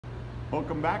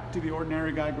Welcome back to the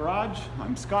Ordinary Guy Garage.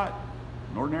 I'm Scott,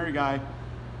 an ordinary guy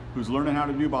who's learning how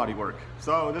to do body work.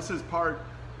 So this is part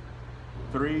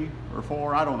 3 or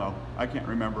 4, I don't know, I can't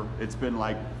remember. It's been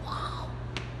like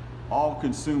all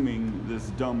consuming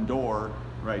this dumb door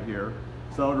right here.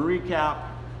 So to recap,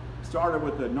 started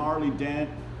with a gnarly dent,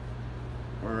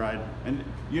 and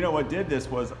you know what did this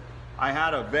was I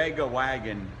had a Vega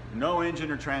wagon, no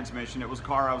engine or transmission. It was a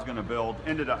car I was going to build,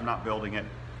 ended up not building it,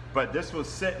 but this was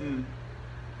sitting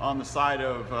on the side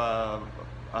of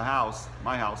a house,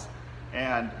 my house,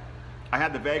 and I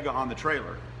had the Vega on the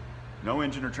trailer, no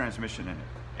engine or transmission in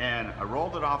it, and I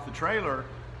rolled it off the trailer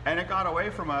and it got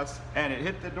away from us and it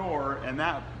hit the door, and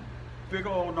that big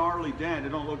old gnarly dent, it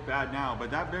don't look bad now, but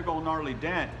that big old gnarly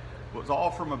dent was all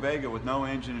from a Vega with no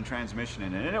engine and transmission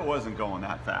in it, and it wasn't going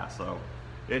that fast, so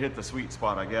it hit the sweet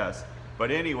spot, I guess. But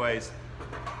anyways,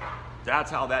 that's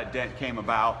how that dent came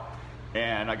about,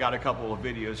 and I got a couple of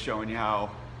videos showing you how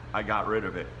I got rid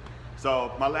of it.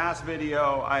 So my last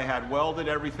video, I had welded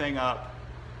everything up,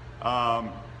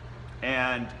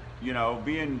 and you know,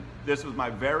 this was my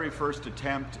very first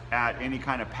attempt at any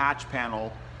kind of patch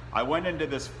panel, I went into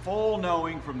this full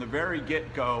knowing from the very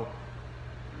get-go,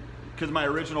 because my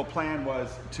original plan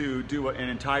was to do an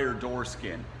entire door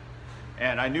skin.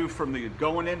 And I knew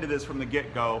going into this from the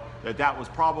get-go that that was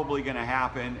probably going to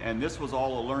happen, and this was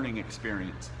all a learning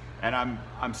experience. And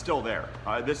I'm still there.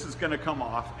 This is going to come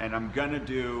off, and I'm going to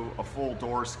do a full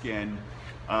door skin,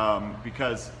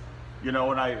 because you know,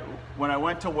 when I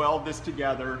went to weld this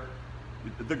together,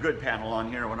 the good panel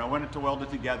on here, when I went to weld it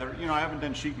together, you know, I haven't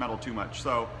done sheet metal too much,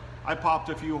 so I popped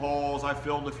a few holes, I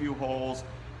filled a few holes,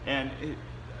 and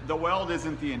the weld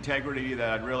isn't the integrity that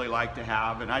I'd really like to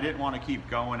have, and I didn't want to keep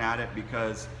going at it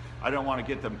because I don't want to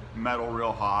get the metal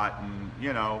real hot and,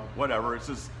 you know, whatever.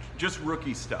 It's just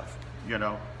rookie stuff, you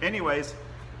know. Anyways,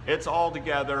 it's all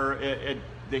together.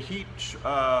 The heat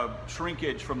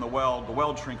shrinkage from the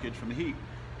weld shrinkage from the heat,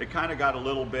 it kind of got a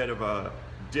little bit of a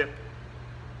dip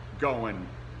going,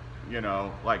 you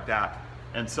know, like that.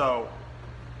 And so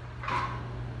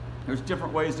there's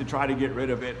different ways to try to get rid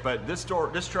of it, but this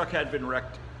truck had been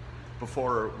wrecked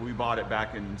before we bought it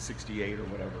back in '68 or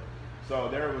whatever. So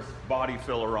there was body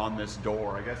filler on this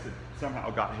door. I guess it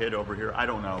somehow got hit over here, I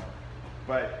don't know.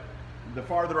 But the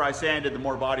farther I sanded, the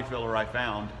more body filler I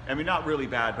found. I mean, not really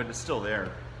bad, but it's still there.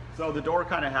 So the door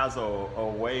kind of has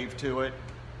a wave to it.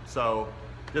 So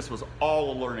this was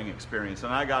all a learning experience,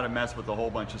 and I got to mess with a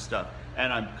whole bunch of stuff.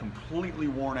 And I'm completely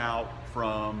worn out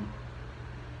from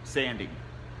sanding.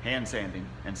 Hand sanding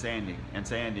and sanding and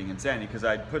sanding and sanding, because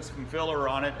I'd put some filler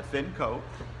on it, a thin coat,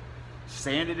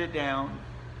 sanded it down,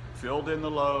 filled in the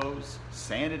lows,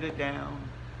 sanded it down,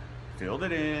 filled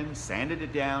it in, sanded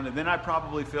it down, and then I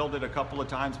probably filled it a couple of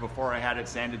times before I had it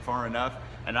sanded far enough,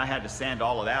 and I had to sand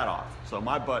all of that off. So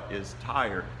my butt is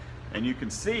tired, and you can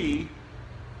see,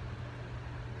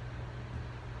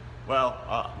 well,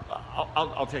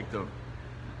 I'll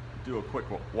do a quick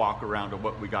walk around of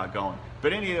what we got going.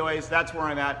 But anyways, that's where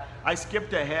I'm at. I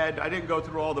skipped ahead. I didn't go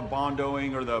through all the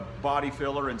bondoing or the body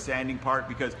filler and sanding part,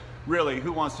 because really,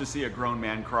 who wants to see a grown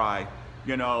man cry?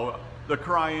 You know, the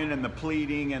crying and the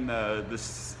pleading and the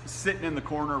sitting in the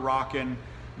corner rocking,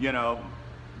 you know,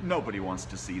 nobody wants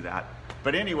to see that.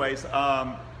 But anyways,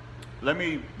 let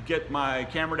me get my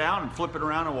camera down and flip it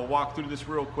around, and we'll walk through this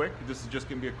real quick. This is just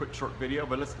gonna be a quick short video,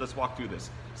 but let's walk through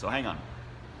this. So hang on.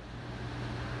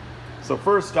 So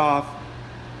first off,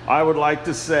 I would like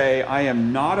to say I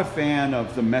am not a fan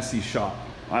of the messy shop.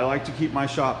 I like to keep my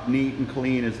shop neat and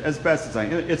clean as best as I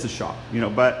can. It's a shop, you know,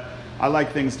 but I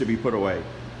like things to be put away.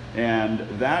 And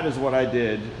that is what I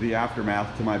did, the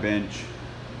aftermath to my bench,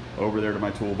 over there to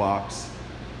my toolbox,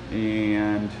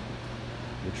 and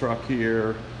the truck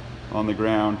here on the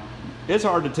ground. It's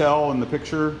hard to tell in the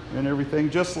picture and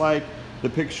everything, just like the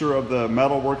picture of the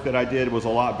metal work that I did was a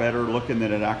lot better looking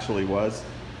than it actually was.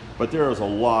 But there was a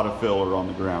lot of filler on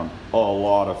the ground, a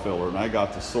lot of filler, and I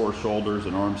got the sore shoulders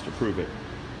and arms to prove it.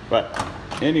 But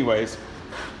anyways,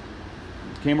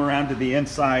 came around to the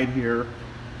inside here.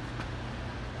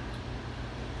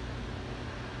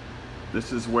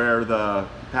 This is where the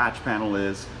patch panel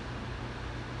is.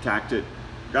 Tacked it,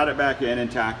 got it back in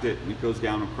and tacked it, and it goes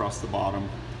down across the bottom.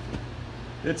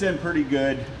 It's in pretty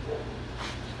good.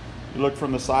 You look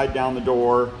from the side down the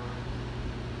door.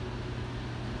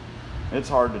 It's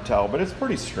hard to tell, but it's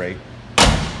pretty straight.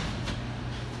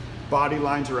 Body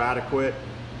lines are adequate.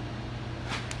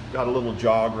 Got a little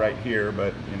jog right here,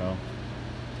 but you know,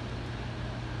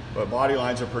 but body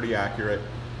lines are pretty accurate.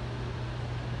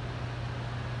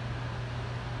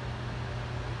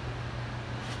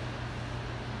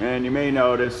 And you may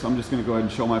notice, I'm just going to go ahead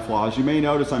and show my flaws. You may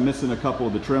notice I'm missing a couple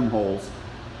of the trim holes.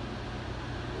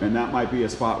 And that might be a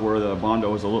spot where the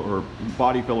Bondo is a little, or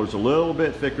body filler is a little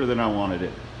bit thicker than I wanted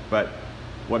it. But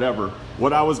whatever.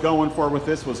 What I was going for with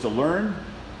this was to learn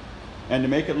and to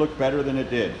make it look better than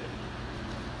it did.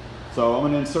 So I'm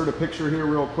going to insert a picture here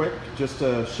real quick just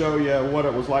to show you what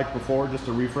it was like before, just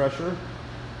a refresher.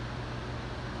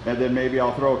 And then maybe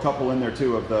I'll throw a couple in there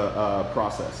too of the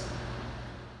process.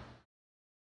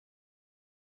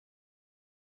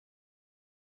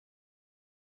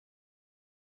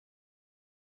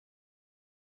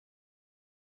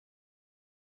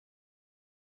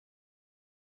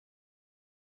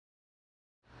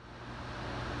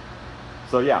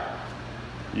 So yeah,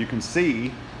 you can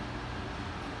see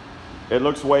it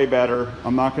looks way better.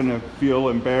 I'm not going to feel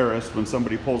embarrassed when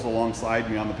somebody pulls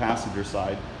alongside me on the passenger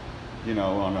side, you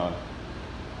know,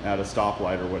 at a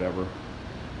stoplight or whatever.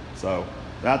 So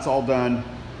that's all done.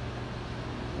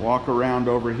 Walk around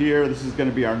over here. This is going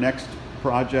to be our next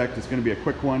project. It's going to be a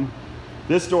quick one.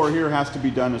 This door here has to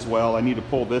be done as well. I need to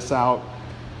pull this out,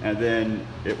 and then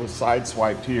it was side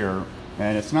swiped here,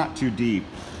 and it's not too deep,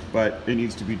 but it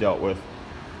needs to be dealt with.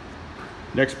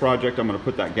 Next project, I'm going to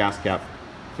put that gas cap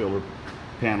filler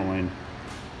panel in,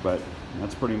 but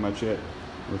that's pretty much it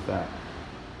with that.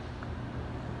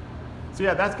 So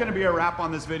yeah, that's going to be a wrap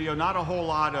on this video. Not a whole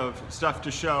lot of stuff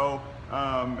to show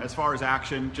as far as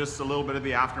action, just a little bit of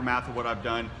the aftermath of what I've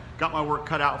done. Got my work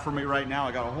cut out for me right now.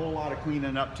 I got a whole lot of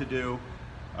cleaning up to do.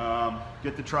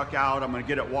 Get the truck out, I'm going to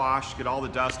get it washed, get all the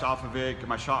dust off of it, get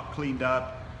my shop cleaned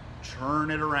up,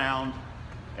 turn it around,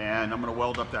 and I'm going to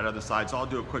weld up that other side. So I'll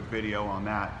do a quick video on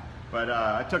that. But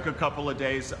I took a couple of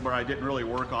days where I didn't really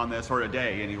work on this, or a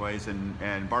day anyways,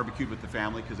 and barbecued with the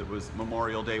family because it was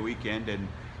Memorial Day weekend. And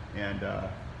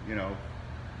you know,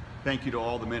 thank you to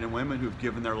all the men and women who've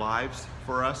given their lives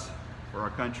for us, for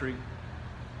our country.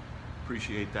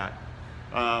 Appreciate that.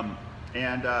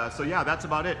 So yeah, that's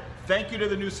about it. Thank you to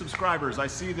the new subscribers. I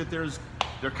see that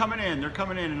they're coming in,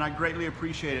 and I greatly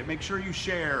appreciate it. Make sure you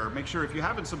share. Make sure, if you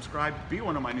haven't subscribed, be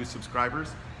one of my new subscribers.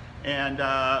 And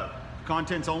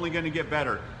content's only going to get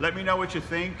better. Let me know what you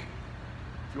think.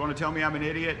 If you want to tell me I'm an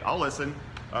idiot, I'll listen,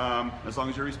 as long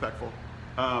as you're respectful.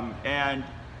 And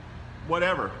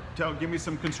whatever, give me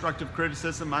some constructive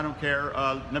criticism. I don't care.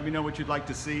 Let me know what you'd like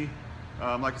to see.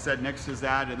 Like I said, next is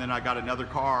that, and then I got another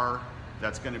car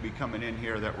that's going to be coming in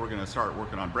here that we're going to start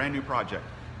working on. Brand new project.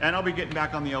 And I'll be getting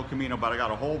back on the El Camino, but I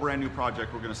got a whole brand new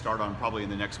project we're going to start on probably in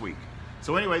the next week.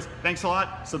 So anyways, thanks a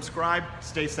lot. Subscribe.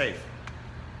 Stay safe.